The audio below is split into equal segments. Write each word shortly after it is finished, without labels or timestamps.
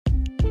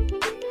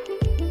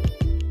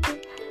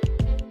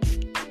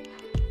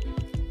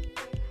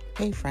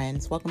Hey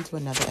friends, welcome to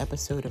another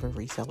episode of A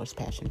Reseller's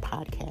Passion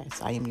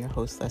Podcast. I am your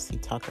host, Leslie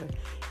Tucker,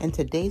 and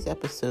today's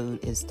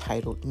episode is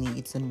titled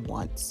Needs and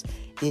Wants.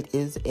 It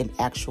is an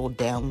actual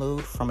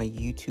download from a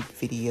YouTube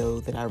video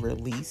that I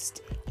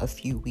released a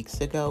few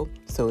weeks ago.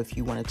 So if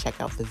you want to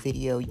check out the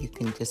video, you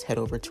can just head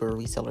over to A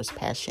Reseller's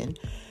Passion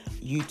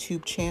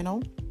YouTube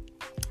channel.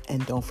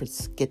 And don't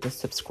forget to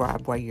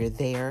subscribe while you're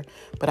there.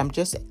 But I'm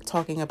just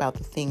talking about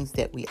the things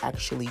that we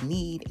actually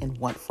need and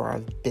want for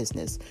our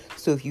business.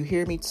 So if you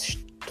hear me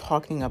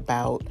talking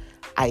about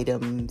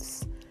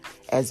items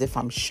as if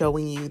I'm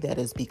showing you, that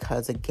is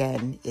because,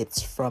 again,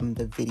 it's from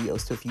the video.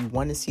 So if you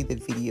want to see the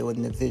video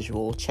and the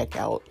visual, check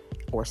out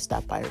or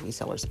stop by A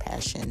Reseller's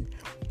Passion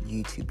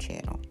YouTube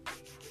channel.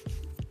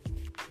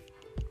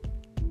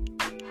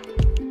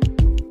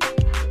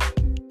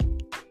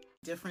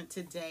 Different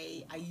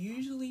today. I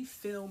usually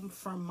film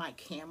from my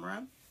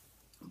camera,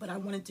 but I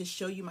wanted to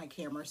show you my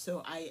camera,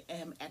 so I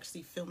am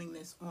actually filming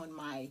this on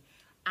my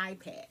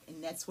iPad,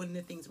 and that's one of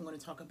the things I'm going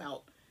to talk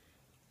about: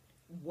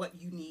 what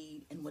you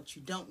need and what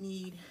you don't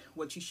need,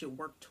 what you should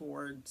work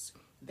towards,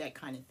 that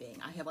kind of thing.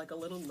 I have like a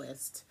little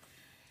list,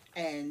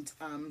 and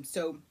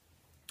so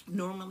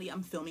normally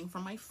I'm filming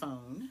from my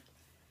phone.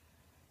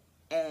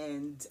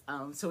 And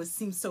so it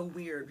seems so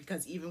weird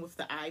because even with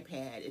the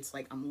iPad, it's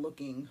like I'm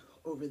looking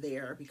over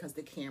there because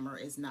the camera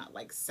is not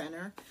like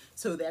center.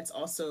 So that's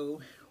also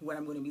what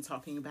I'm going to be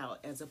talking about,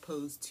 as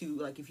opposed to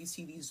like if you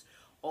see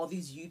all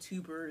these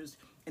YouTubers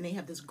and they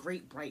have this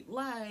great bright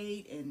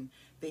light and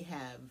they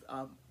have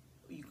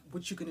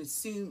what you can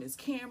assume is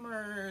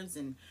cameras,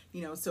 and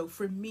so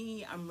for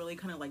me, I'm really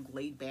kind of like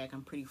laid back.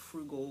 I'm pretty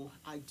frugal.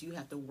 I do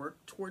have to work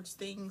towards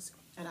things,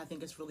 and I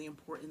think it's really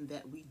important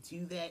that we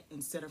do that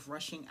instead of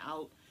rushing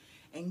out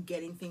and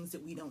getting things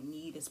that we don't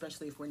need,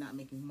 especially if we're not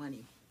making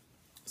money.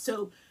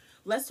 So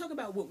let's talk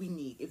about what we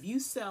need. If you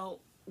sell,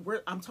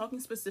 I'm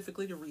talking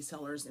specifically to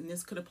resellers, and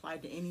this could apply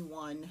to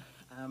anyone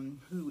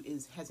who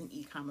has an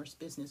e-commerce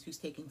business, who's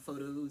taking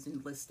photos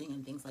and listing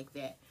and things like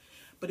that.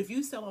 But if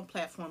you sell on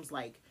platforms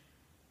like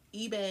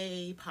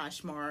eBay,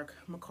 Poshmark,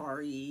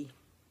 Mercari,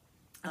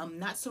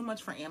 not so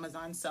much for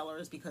Amazon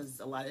sellers because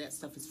a lot of that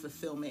stuff is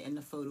fulfillment and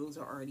the photos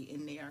are already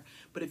in there.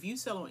 But if you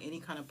sell on any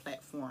kind of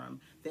platform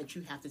that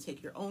you have to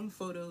take your own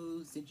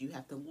photos, that you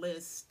have to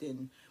list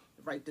and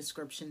write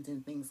descriptions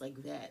and things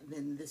like that,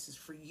 then this is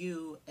for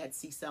you,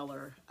 Etsy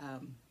seller.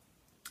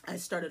 I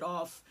started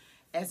off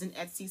as an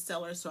Etsy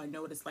seller, so I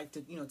know what it's like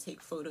to,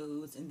 take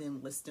photos and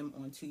then list them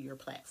onto your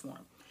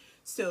platform.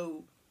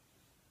 So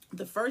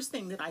the first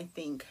thing that I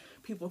think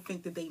people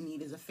think that they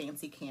need is a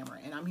fancy camera,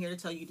 and I'm here to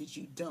tell you that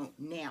you don't.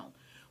 Now,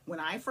 when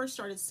I first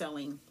started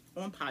selling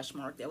on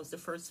Poshmark, that was the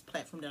first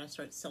platform that I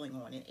started selling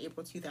on in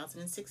April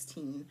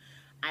 2016,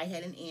 I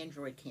had an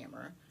Android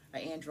camera, an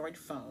Android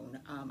phone.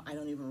 I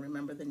don't even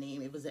remember the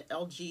name. It was an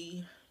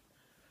LG.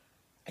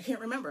 I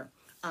can't remember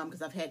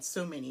because I've had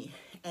so many.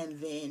 And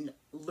then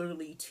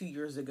literally 2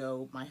 years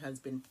ago, my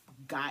husband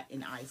got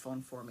an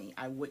iPhone for me.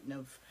 I wouldn't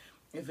have,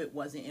 if it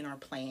wasn't in our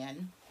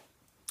plan,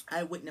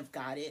 I wouldn't have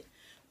got it,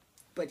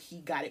 but he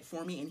got it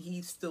for me, and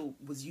he still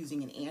was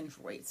using an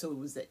Android.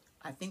 So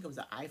I think it was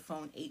an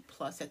iPhone 8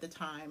 Plus at the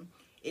time.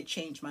 It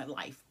changed my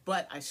life,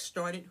 but I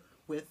started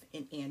with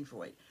an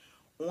Android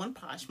on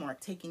Poshmark,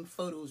 taking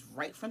photos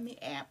right from the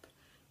app,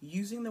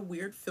 using the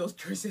weird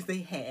filters that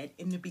they had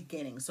in the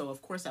beginning. So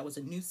of course I was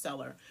a new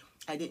seller.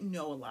 I didn't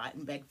know a lot,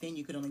 and back then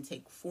you could only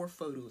take 4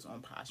 photos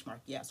on Poshmark.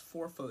 Yes,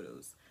 4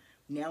 photos.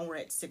 Now we're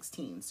at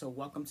 16. So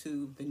welcome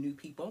to the new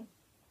people.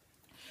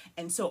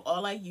 And so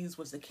all I used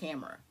was the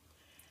camera.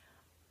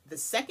 The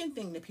second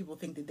thing that people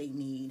think that they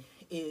need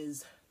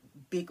is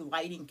big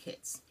lighting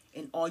kits.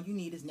 And all you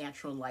need is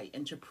natural light.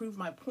 And to prove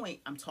my point,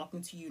 I'm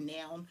talking to you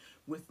now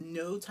with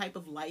no type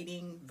of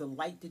lighting. The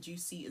light that you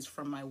see is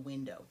from my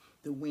window.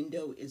 The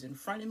window is in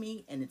front of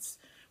me, and it's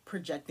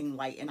projecting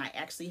light. And I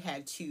actually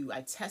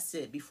I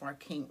tested it before I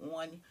came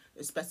on,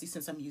 especially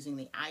since I'm using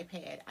the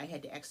iPad. I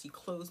had to actually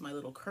close my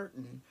little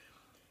curtain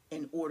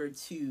in order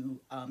to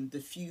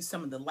diffuse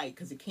some of the light,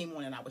 because it came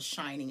on and I was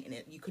shining, and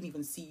you couldn't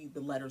even see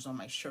the letters on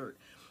my shirt.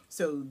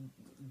 So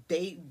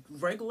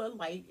regular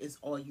light is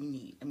all you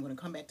need. I'm going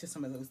to come back to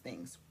some of those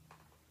things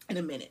in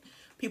a minute.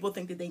 People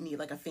think that they need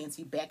like a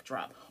fancy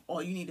backdrop.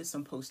 All you need is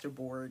some poster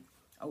board,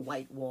 a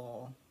white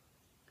wall.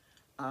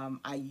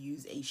 I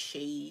use a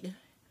shade,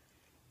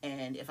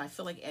 and if I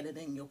feel like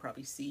editing, you'll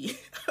probably see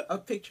a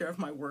picture of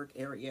my work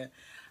area.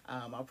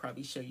 I'll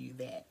probably show you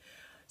that.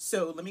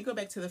 So let me go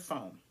back to the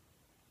phone.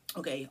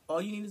 Okay, all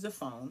you need is a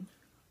phone.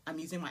 I'm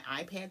using my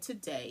iPad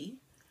today,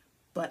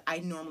 but I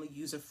normally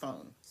use a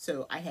phone.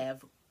 So I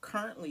have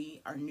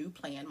currently our new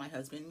plan. My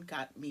husband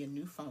got me a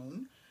new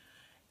phone,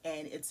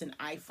 and it's an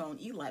iPhone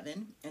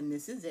 11, and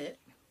this is it.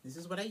 This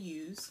is what I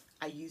use.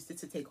 I used it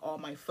to take all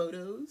my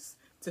photos,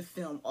 to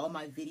film all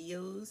my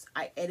videos.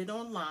 I edit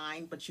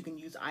online, but you can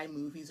use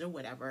iMovies or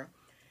whatever.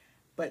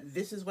 But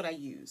this is what I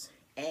use.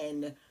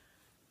 And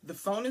the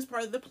phone is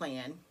part of the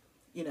plan.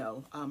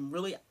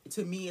 Really,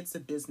 to me, it's a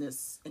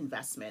business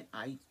investment.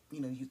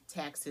 Use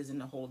taxes and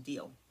the whole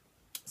deal.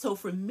 So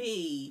for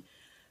me,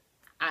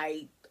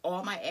 I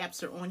all my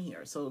apps are on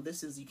here. So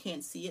this is, you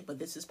can't see it, but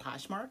this is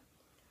Poshmark.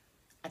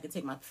 I can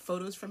take my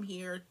photos from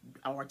here,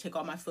 or take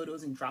all my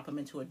photos and drop them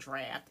into a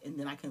draft, and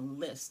then I can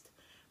list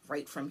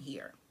right from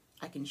here.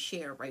 I can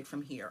share right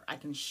from here. I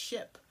can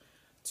ship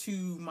to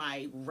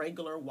my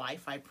regular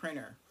Wi-Fi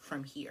printer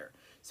from here.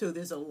 So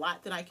there's a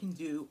lot that I can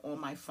do on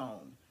my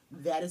phone.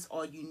 That is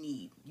all you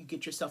need. You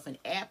get yourself an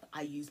app.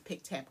 I use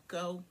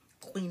PicTapGo,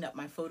 clean up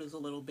my photos a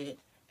little bit,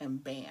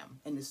 and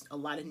bam. And there's a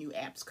lot of new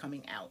apps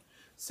coming out.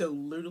 So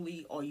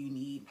literally all you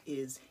need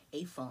is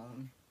a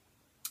phone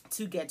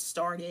to get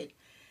started.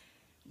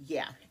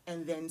 Yeah,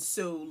 and then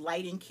so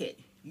lighting kit,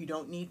 you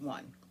don't need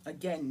one.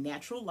 Again,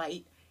 natural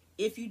light.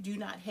 If you do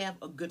not have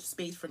a good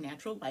space for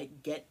natural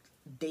light, get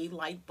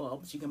daylight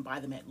bulbs. You can buy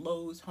them at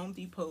Lowe's, Home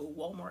Depot,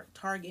 Walmart,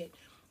 Target,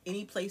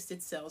 any place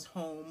that sells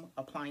home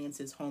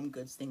appliances, home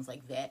goods, things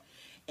like that.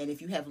 And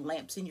if you have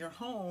lamps in your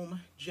home,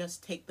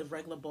 just take the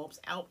regular bulbs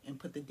out and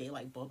put the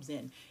daylight bulbs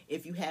in.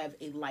 If you have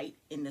a light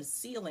in the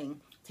ceiling,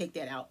 take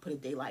that out, put a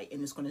daylight,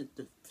 and it's going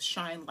to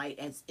shine light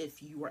as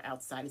if you were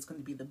outside. It's going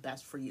to be the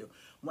best for you.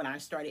 When I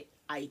started,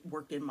 I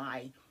worked in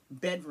my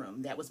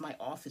bedroom. That was my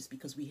office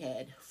because we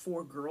had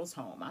 4 girls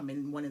home. I'm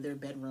in one of their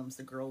bedrooms.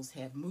 The girls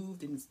have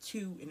moved, and it's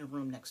 2 in a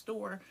room next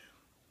door.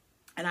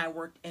 And I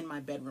worked in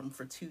my bedroom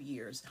for 2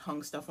 years,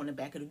 hung stuff on the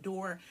back of the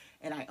door,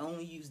 and I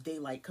only used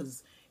daylight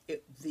because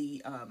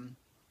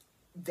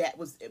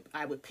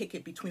I would pick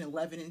it between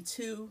 11 and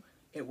 2.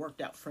 It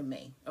worked out for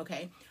me.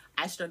 Okay.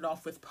 I started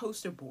off with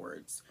poster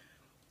boards.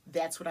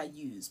 That's what I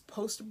used.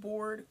 Poster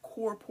board,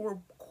 core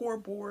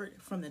board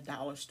from the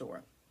dollar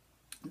store.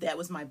 That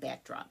was my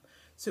backdrop.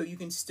 So you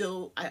can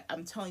still,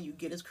 I'm telling you,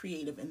 get as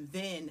creative. And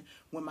then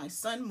when my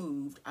son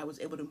moved, I was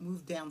able to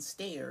move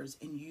downstairs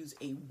and use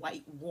a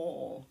white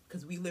wall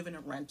because we live in a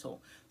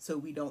rental. So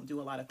we don't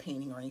do a lot of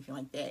painting or anything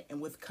like that. And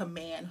with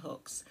command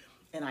hooks,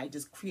 and I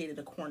just created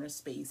a corner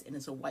space, and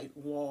it's a white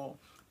wall.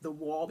 The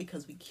wall,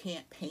 because we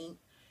can't paint,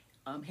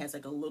 has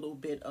like a little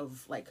bit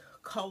of like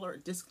color,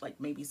 just like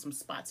maybe some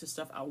spots or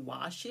stuff. I'll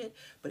wash it,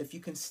 but if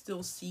you can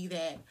still see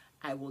that,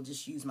 I will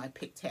just use my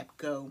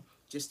PicTapGo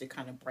just to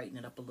kind of brighten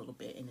it up a little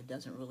bit, and it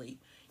doesn't really,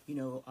 you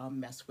know,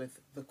 mess with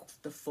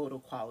the photo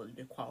quality,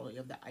 the quality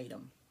of the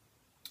item.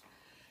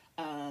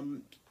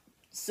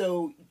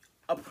 So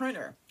a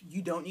printer,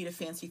 you don't need a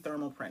fancy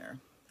thermal printer,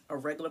 a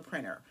regular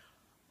printer.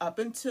 Up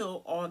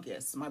until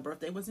August, my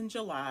birthday was in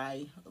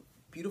July,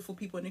 beautiful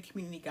people in the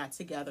community got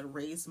together,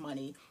 raised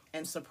money,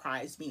 and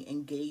surprised me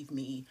and gave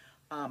me,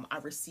 I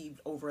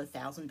received over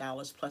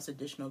 $1,000 plus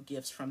additional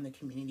gifts from the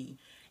community.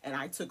 And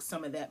I took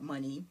some of that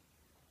money.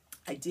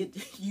 I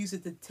did use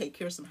it to take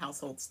care of some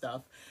household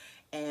stuff.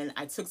 And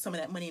I took some of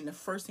that money, and the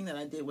first thing that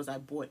I did was I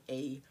bought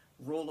a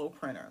Rollo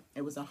printer.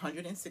 It was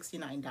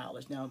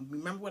 $169. Now,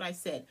 remember what I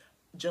said,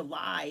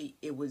 July,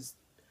 it was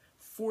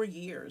 4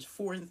 years,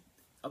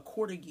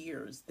 4.25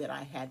 years that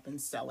I had been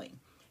selling,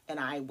 and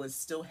I was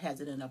still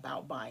hesitant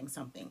about buying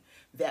something.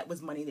 That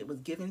was money that was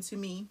given to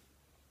me.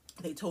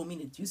 They told me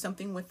to do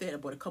something with it. I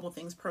bought a couple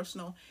things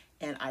personal,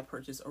 and I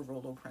purchased a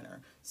Rollo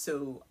printer.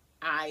 So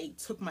I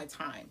took my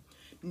time.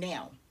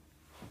 Now,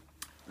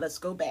 let's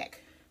go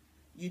back.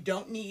 You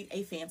don't need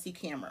a fancy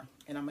camera,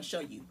 and I'm going to show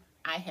you.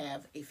 I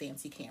have a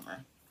fancy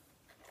camera.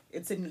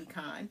 It's a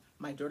Nikon.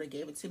 My daughter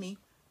gave it to me.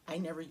 I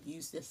never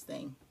used this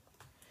thing.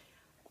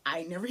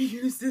 I never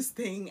use this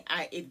thing.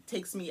 It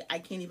takes me, I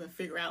can't even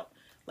figure out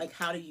like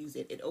how to use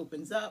it. It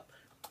opens up.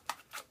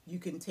 You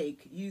can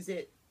use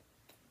it,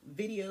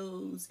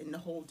 videos, and the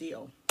whole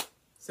deal.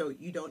 So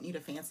you don't need a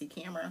fancy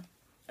camera.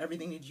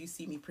 Everything that you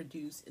see me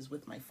produce is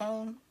with my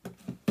phone.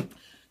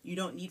 You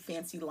don't need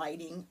fancy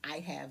lighting. I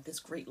have this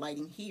great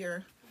lighting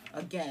here.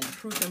 Again,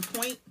 proof and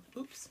point.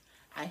 Oops.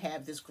 I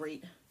have this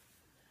great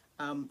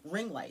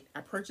ring light.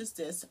 I purchased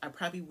this. I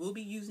probably will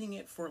be using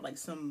it for like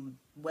some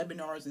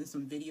webinars and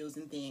some videos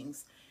and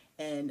things.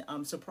 And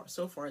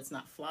so far it's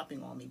not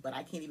flopping on me, but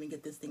I can't even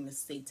get this thing to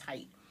stay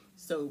tight.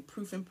 So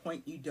proof and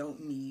point, you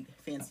don't need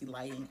fancy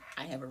lighting.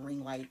 I have a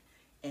ring light,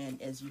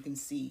 and as you can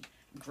see,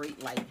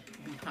 great light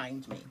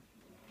behind me.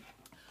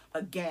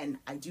 Again,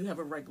 I do have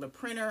a regular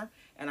printer,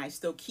 and I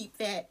still keep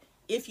that.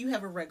 If you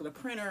have a regular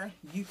printer,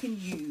 you can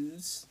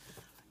use,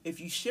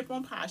 if you ship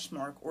on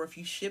Poshmark or if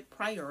you ship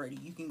priority,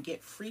 you can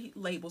get free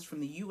labels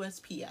from the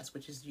USPS,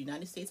 which is the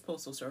United States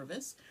Postal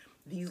Service.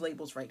 These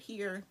labels right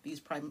here,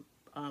 these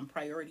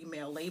priority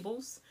mail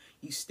labels,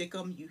 you stick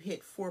them, you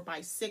hit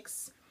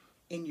 4x6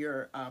 in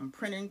your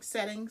printing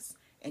settings,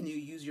 and you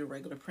use your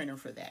regular printer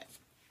for that.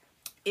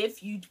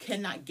 If you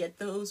cannot get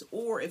those,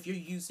 or if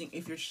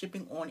you're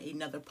shipping on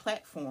another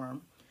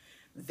platform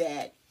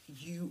that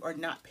you are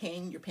not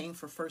paying, you're paying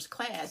for first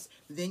class,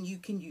 then you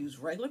can use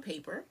regular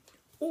paper,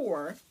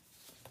 or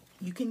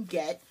you can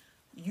get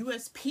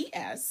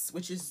USPS,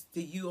 which is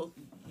the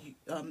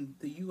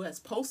U.S.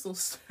 Postal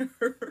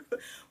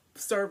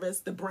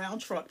Service, the brown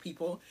truck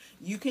people.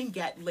 You can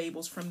get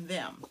labels from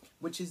them,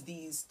 which is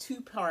these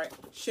 2-part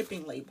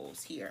shipping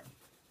labels here.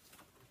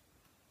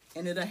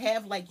 And it'll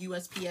have like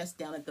USPS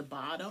down at the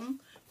bottom,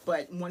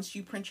 but once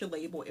you print your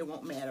label, it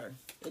won't matter.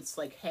 It's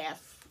like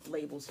half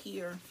labels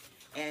here,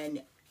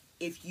 and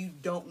if you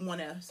don't want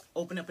to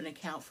open up an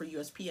account for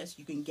USPS,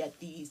 you can get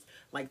these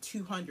like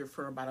 200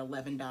 for about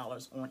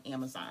 $11 on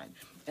Amazon.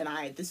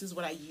 And this is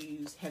what I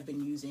have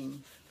been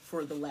using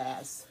for the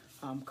last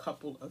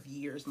couple of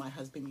years. My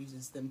husband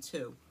uses them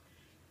too.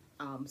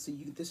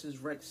 This is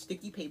red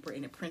sticky paper,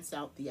 and it prints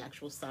out the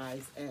actual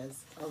size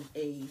as of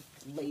a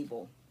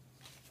label.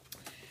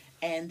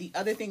 And the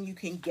other thing you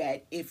can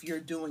get if you're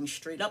doing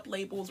straight up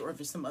labels, or if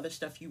there's some other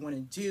stuff you want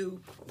to do,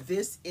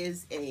 this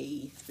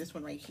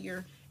one right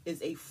here is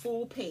a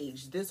full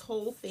page. This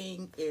whole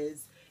thing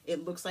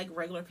it looks like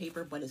regular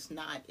paper, but it's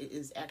not. It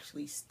is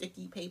actually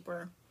sticky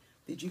paper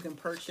that you can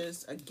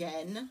purchase,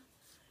 again,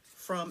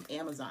 from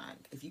Amazon.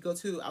 If you go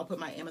to, I'll put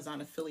my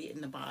Amazon affiliate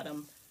in the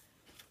bottom,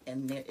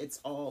 and it's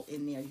all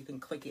in there. You can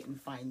click it and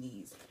find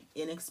these.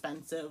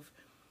 Inexpensive,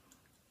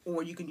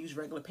 or you can use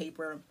regular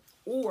paper,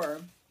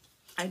 or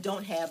I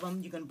don't have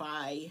them. You can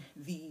buy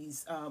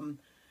these.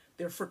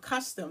 They're for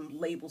custom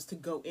labels to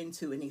go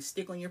into, and they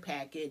stick on your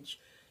package.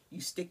 You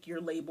stick your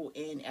label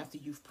in after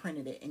you've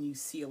printed it, and you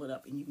seal it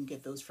up, and you can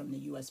get those from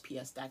the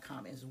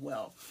USPS.com as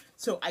well.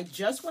 So I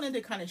just wanted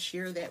to kind of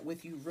share that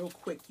with you real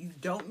quick. You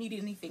don't need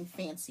anything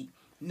fancy.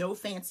 No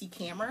fancy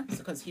camera,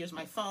 because here's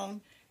my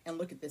phone, and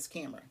look at this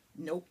camera.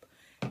 Nope.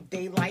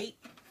 Daylight.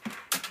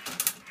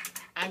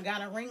 I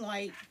got a ring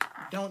light.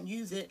 Don't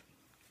use it.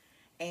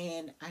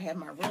 And I have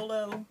my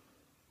Rollo.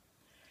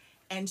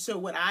 And so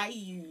what I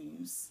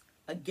use,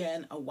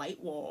 again, a white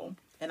wall,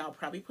 and I'll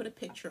probably put a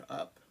picture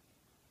up.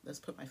 Let's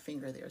put my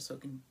finger there so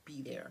it can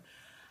be there.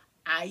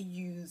 I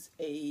use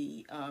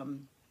I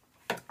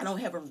don't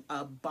have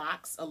a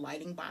box, a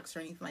lighting box or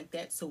anything like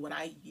that. So what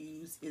I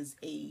use is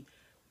a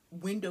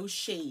window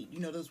shade. You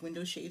know those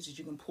window shades that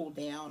you can pull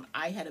down?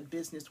 I had a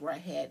business where I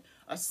had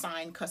a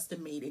sign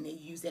custom made, and they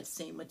use that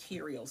same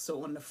material.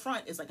 So on the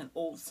front is like an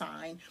old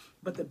sign,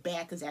 but the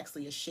back is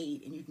actually a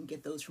shade, and you can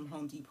get those from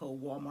Home Depot,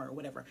 Walmart, or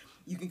whatever.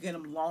 You can get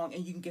them long,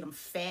 and you can get them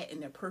fat,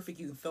 and they're perfect.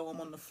 You can throw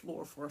them on the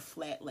floor for a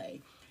flat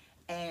lay.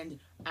 And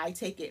I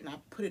take it and I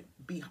put it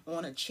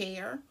on a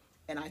chair,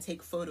 and I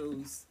take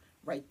photos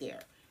right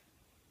there.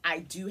 I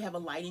do have a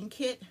lighting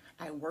kit.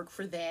 I work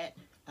for that.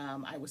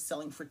 I was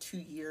selling for 2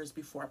 years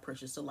before I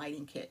purchased a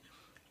lighting kit.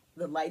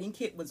 The lighting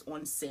kit was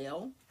on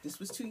sale. This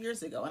was 2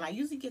 years ago, and I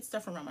usually get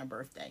stuff around my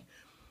birthday.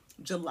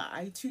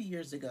 July 2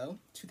 years ago,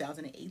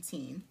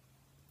 2018,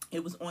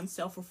 it was on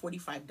sale for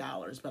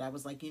 $45, but I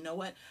was like, you know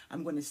what?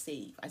 I'm going to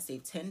save. I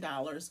saved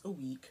 $10 a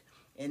week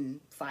and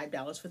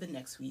 $5 for the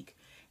next week.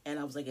 And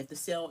I was like, if the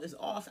sale is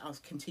off, I'll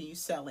continue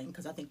selling,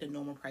 because I think the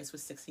normal price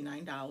was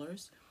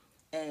 $69.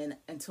 And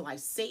until I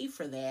saved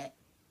for that,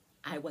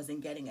 I wasn't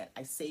getting it.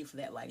 I saved for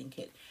that lighting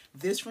kit.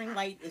 This ring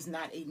light is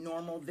not a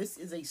normal. This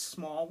is a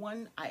small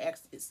one.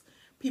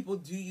 People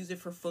do use it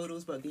for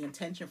photos, but the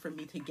intention for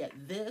me to get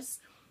this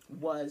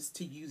was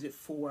to use it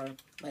for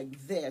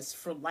like this,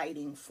 for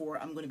lighting,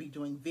 I'm going to be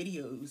doing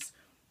videos.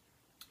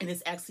 And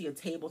it's actually a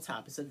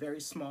tabletop. It's a very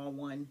small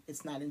one.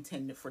 It's not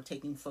intended for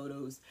taking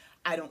photos.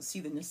 I don't see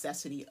the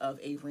necessity of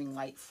a ring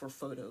light for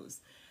photos.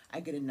 I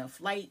get enough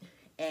light,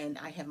 and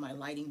I have my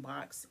lighting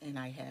box, and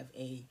I have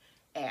a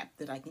app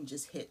that I can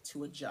just hit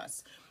to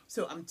adjust.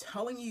 So I'm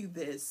telling you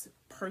this,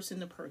 person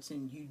to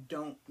person, you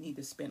don't need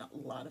to spend a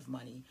lot of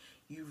money.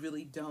 You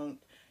really don't.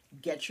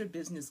 Get your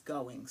business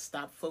going.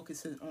 Stop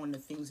focusing on the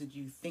things that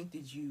you think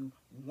that you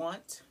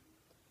want,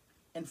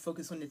 and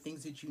focus on the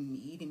things that you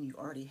need and you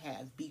already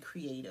have. Be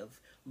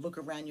creative. Look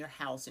around your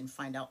house and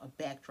find out a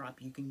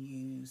backdrop you can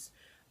use.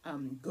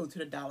 Go to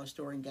the dollar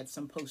store and get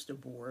some poster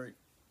board.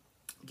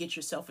 Get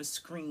yourself a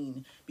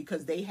screen,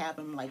 because they have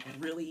them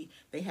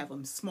they have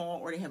them small,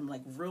 or they have them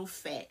like real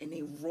fat, and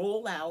they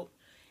roll out,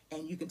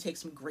 and you can take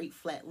some great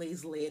flat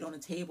lays, lay it on a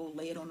table,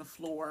 lay it on the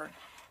floor,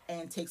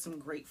 and take some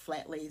great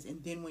flat lays.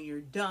 And then when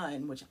you're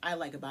done, which I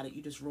like about it,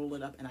 you just roll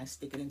it up and I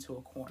stick it into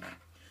a corner.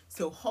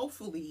 So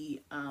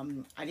hopefully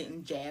I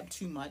didn't jab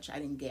too much. I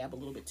didn't gab a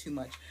little bit too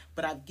much,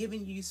 but I've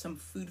given you some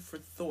food for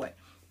thought.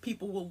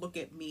 People will look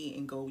at me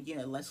and go,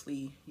 yeah,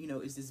 Leslie,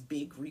 is this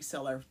big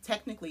reseller.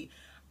 Technically,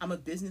 I'm a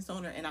business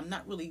owner, and I'm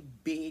not really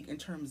big in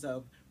terms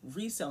of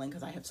reselling,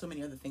 because I have so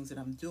many other things that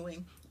I'm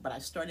doing, but I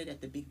started at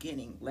the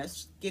beginning.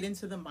 Let's get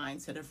into the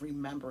mindset of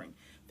remembering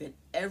that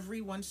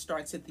everyone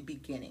starts at the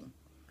beginning.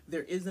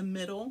 There is a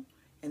middle,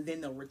 and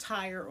then they'll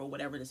retire or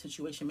whatever the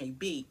situation may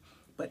be,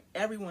 but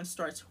everyone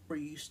starts where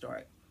you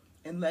start.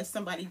 Unless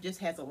somebody just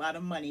has a lot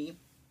of money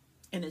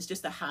and it's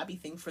just a hobby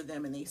thing for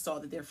them, and they saw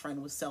that their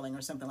friend was selling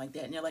or something like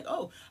that, and they're like,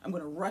 oh, I'm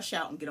going to rush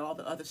out and get all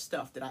the other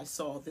stuff that I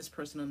saw this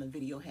person on the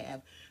video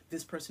have,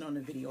 this person on the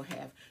video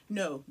have.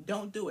 No,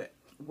 don't do it.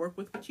 Work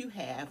with what you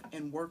have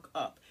and work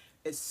up,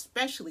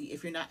 especially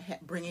if you're not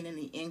bringing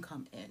any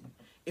income in.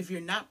 If you're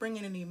not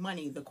bringing any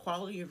money, the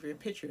quality of your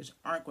pictures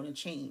aren't going to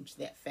change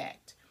that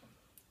fact.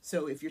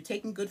 So if you're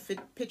taking good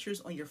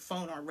pictures on your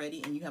phone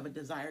already, and you have a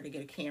desire to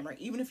get a camera,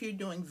 even if you're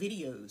doing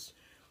videos,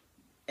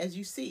 as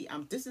you see,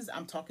 I'm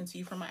talking to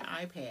you from my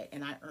iPad,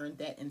 and I earned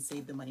that and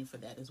saved the money for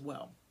that as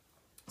well.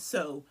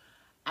 So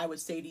I would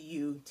say to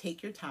you,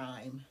 take your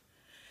time,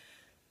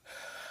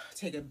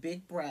 take a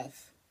big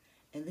breath,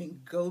 and then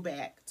go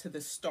back to the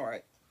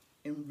start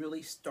and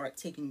really start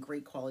taking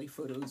great quality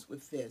photos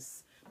with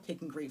this,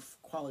 taking great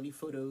quality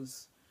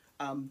photos,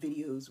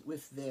 videos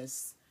with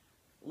this.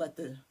 Let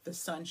the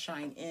sun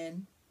shine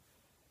in,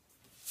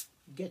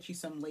 get you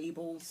some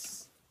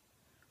labels,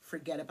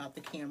 forget about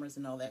the cameras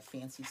and all that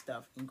fancy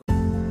stuff, and go.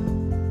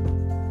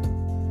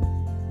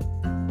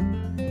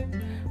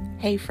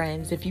 Hey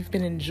friends, if you've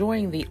been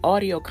enjoying the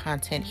audio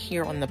content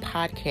here on the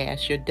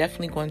podcast, you're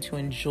definitely going to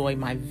enjoy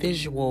my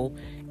visual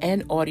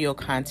and audio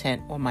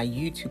content on my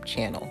YouTube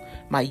channel.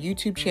 My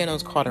YouTube channel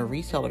is called A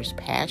Reseller's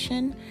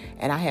Passion,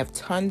 and I have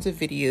tons of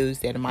videos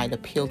that might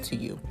appeal to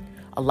you.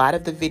 A lot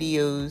of the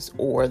videos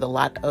or the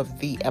lot of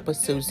the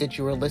episodes that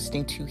you are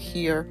listening to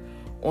here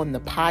on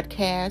the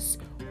podcast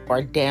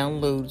are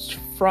downloads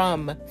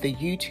from the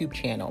YouTube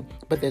channel,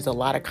 but there's a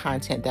lot of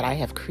content that I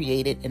have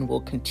created and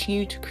will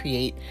continue to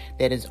create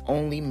that is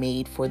only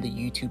made for the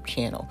YouTube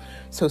channel.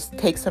 So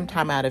take some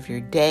time out of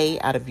your day,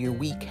 out of your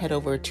week, head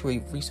over to A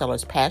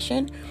Reseller's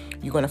Passion.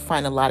 You're going to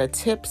find a lot of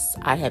tips.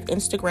 I have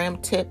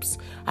Instagram tips.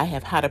 I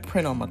have how to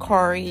print on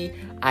Macari.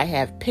 I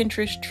have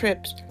Pinterest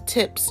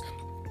tips.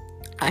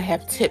 I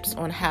have tips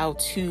on how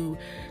to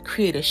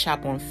create a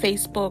shop on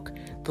Facebook.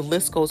 The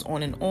list goes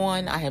on and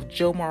on. I have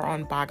Jomar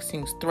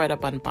unboxings, ThredUp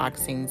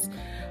unboxings,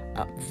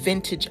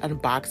 vintage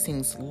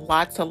unboxings,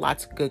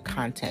 lots of good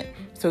content.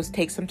 So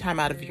take some time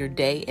out of your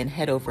day and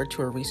head over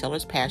to A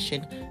Reseller's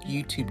Passion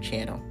YouTube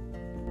channel.